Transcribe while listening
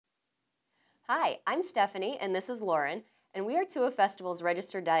Hi, I'm Stephanie, and this is Lauren, and we are two of Festival's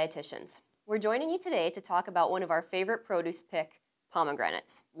registered dietitians. We're joining you today to talk about one of our favorite produce pick,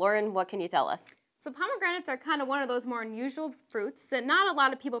 pomegranates. Lauren, what can you tell us? So pomegranates are kind of one of those more unusual fruits that not a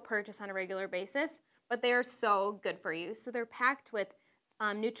lot of people purchase on a regular basis, but they are so good for you. So they're packed with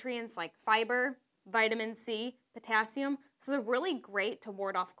nutrients like fiber, vitamin C, potassium, so they're really great to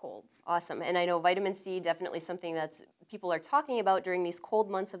ward off colds. Awesome, and I know vitamin C, definitely something that's people are talking about during these cold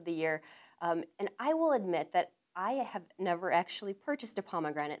months of the year. And I will admit that I have never actually purchased a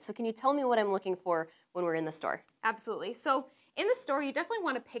pomegranate. So can you tell me what I'm looking for when we're in the store? Absolutely. So in the store, you definitely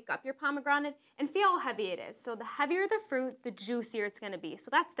want to pick up your pomegranate and feel how heavy it is. So the heavier the fruit, the juicier it's going to be. So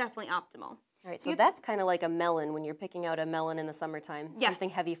that's definitely optimal. All right, so that's kind of like a melon when you're picking out a melon in the summertime. Yes. Something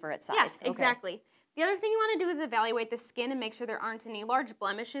heavy for its size. Yes, Okay. exactly. The other thing you want to do is evaluate the skin and make sure there aren't any large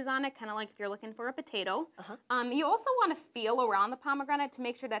blemishes on it, kind of like if you're looking for a potato. You also want to feel around the pomegranate to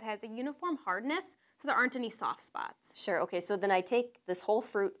make sure that it has a uniform hardness so there aren't any soft spots. Sure, okay, so then I take this whole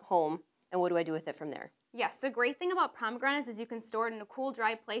fruit home, and what do I do with it from there? Yes, the great thing about pomegranates is you can store it in a cool,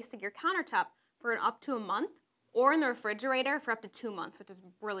 dry place like your countertop for up to a month, or in the refrigerator for up to 2 months, which is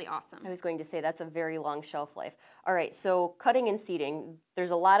really awesome. I was going to say that's a very long shelf life. All right, so cutting and seeding, there's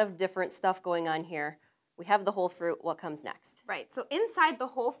a lot of different stuff going on here. We have the whole fruit. What comes next? Right, so inside the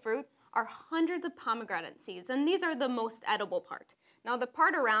whole fruit are hundreds of pomegranate seeds, and these are the most edible part. Now the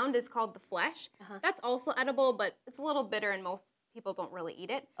part around is called the flesh. That's also edible, but it's a little bitter and most people don't really eat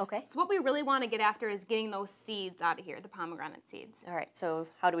it. Okay. So what we really want to get after is getting those seeds out of here, the pomegranate seeds. All right, so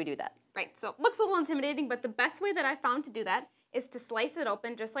how do we do that? Right, so it looks a little intimidating, but the best way that I found to do that is to slice it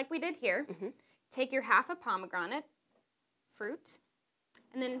open just like we did here. Take your half a pomegranate fruit,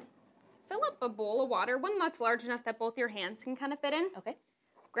 and then fill up a bowl of water, one that's large enough that both your hands can kind of fit in. Okay.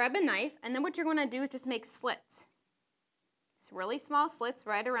 Grab a knife, and then what you're going to do is just make slits. It's really small slits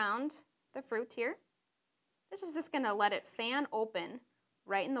right around the fruit here. This is just going to let it fan open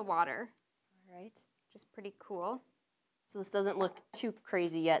right in the water. All right. Which is pretty cool. So this doesn't look too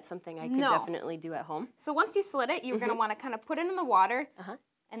crazy yet, something I could definitely do at home. So once you slit it, you're going to want to kind of put it in the water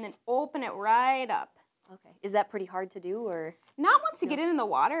and then open it right up. Okay. Is that pretty hard to do, or? Not once you get it in the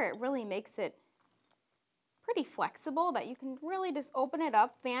water. It really makes it pretty flexible that you can really just open it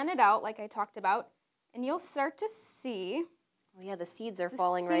up, fan it out like I talked about, and you'll start to see. Oh yeah, the seeds are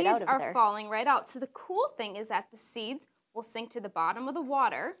falling right out of there. The seeds are falling right out. So the cool thing is that the seeds will sink to the bottom of the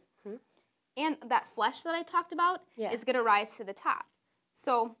water, and that flesh that I talked about is going to rise to the top.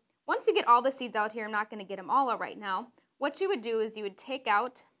 So once you get all the seeds out here, I'm not going to get them all out right now, what you would do is you would take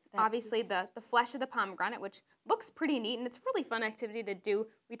out, obviously, the flesh of the pomegranate, which looks pretty neat, and it's a really fun activity to do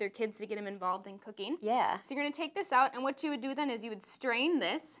with your kids to get them involved in cooking. Yeah. So you're going to take this out, and what you would do then is you would strain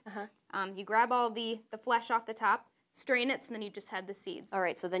this. You grab all the flesh off the top, strain it, so then you just had the seeds. All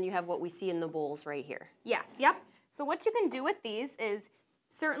right, so then you have what we see in the bowls right here. Yes, yep. So what you can do with these is,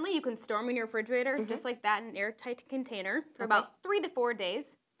 certainly you can store them in your refrigerator, just like that, in an airtight container for about 3 to 4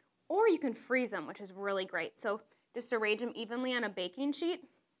 days, or you can freeze them, which is really great. So just arrange them evenly on a baking sheet,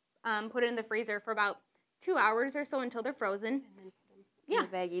 put it in the freezer for about 2 hours or so until they're frozen. And then put them in a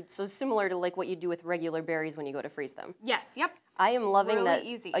baggie. So similar to like what you do with regular berries when you go to freeze them. Yes, yep. I am loving really that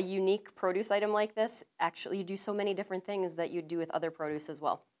easy. A unique produce item like this, actually you do so many different things that you do with other produce as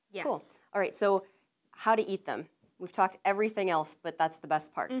well. Yes. Cool. All right, so how to eat them. We've talked everything else, but that's the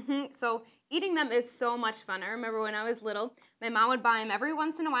best part. So eating them is so much fun. I remember when I was little, my mom would buy them every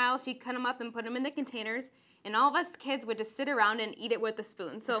once in a while. She'd cut them up and put them in the containers, and all of us kids would just sit around and eat it with a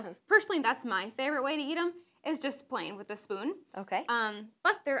spoon. So personally, that's my favorite way to eat them, is just plain with a spoon. Okay.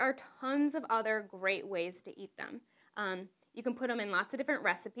 But there are tons of other great ways to eat them. You can put them in lots of different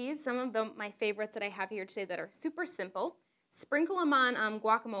recipes. Some of them, my favorites that I have here today that are super simple. Sprinkle them on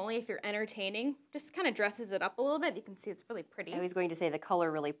guacamole if you're entertaining. Just kind of dresses it up a little bit. You can see it's really pretty. I was going to say the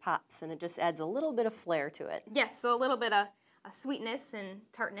color really pops, and it just adds a little bit of flair to it. Yes, so a little bit of sweetness and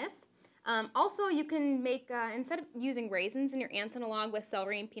tartness. Also, you can make, instead of using raisins in your anise along with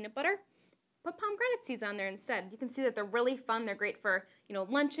celery and peanut butter, put pomegranate seeds on there instead. You can see that they're really fun. They're great for,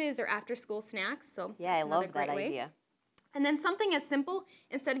 lunches or after-school snacks. So yeah, I love that idea. And then something as simple,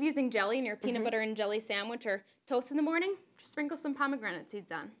 instead of using jelly in your peanut butter and jelly sandwich or toast in the morning, just sprinkle some pomegranate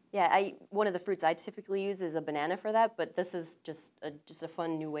seeds on. Yeah, one of the fruits I typically use is a banana for that, but this is just a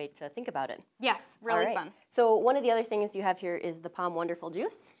fun new way to think about it. Yes, really fun. So one of the other things you have here is the Pom Wonderful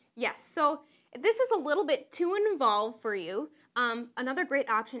Juice. Yes, so this is a little bit too involved for you. Another great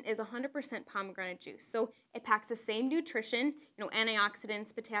option is 100% pomegranate juice. So it packs the same nutrition,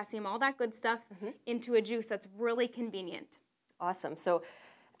 antioxidants, potassium, all that good stuff into a juice that's really convenient. Awesome. So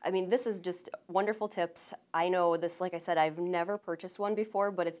I mean, this is just wonderful tips. I know this, like I said, I've never purchased one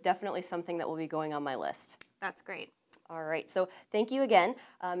before, but it's definitely something that will be going on my list. That's great. All right, so thank you again.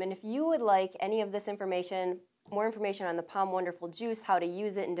 And if you would like any of this information, more information on the Pom Wonderful Juice, how to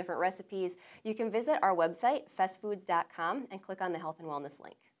use it in different recipes, you can visit our website, festfoods.com, and click on the Health and Wellness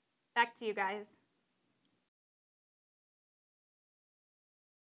link. Back to you guys.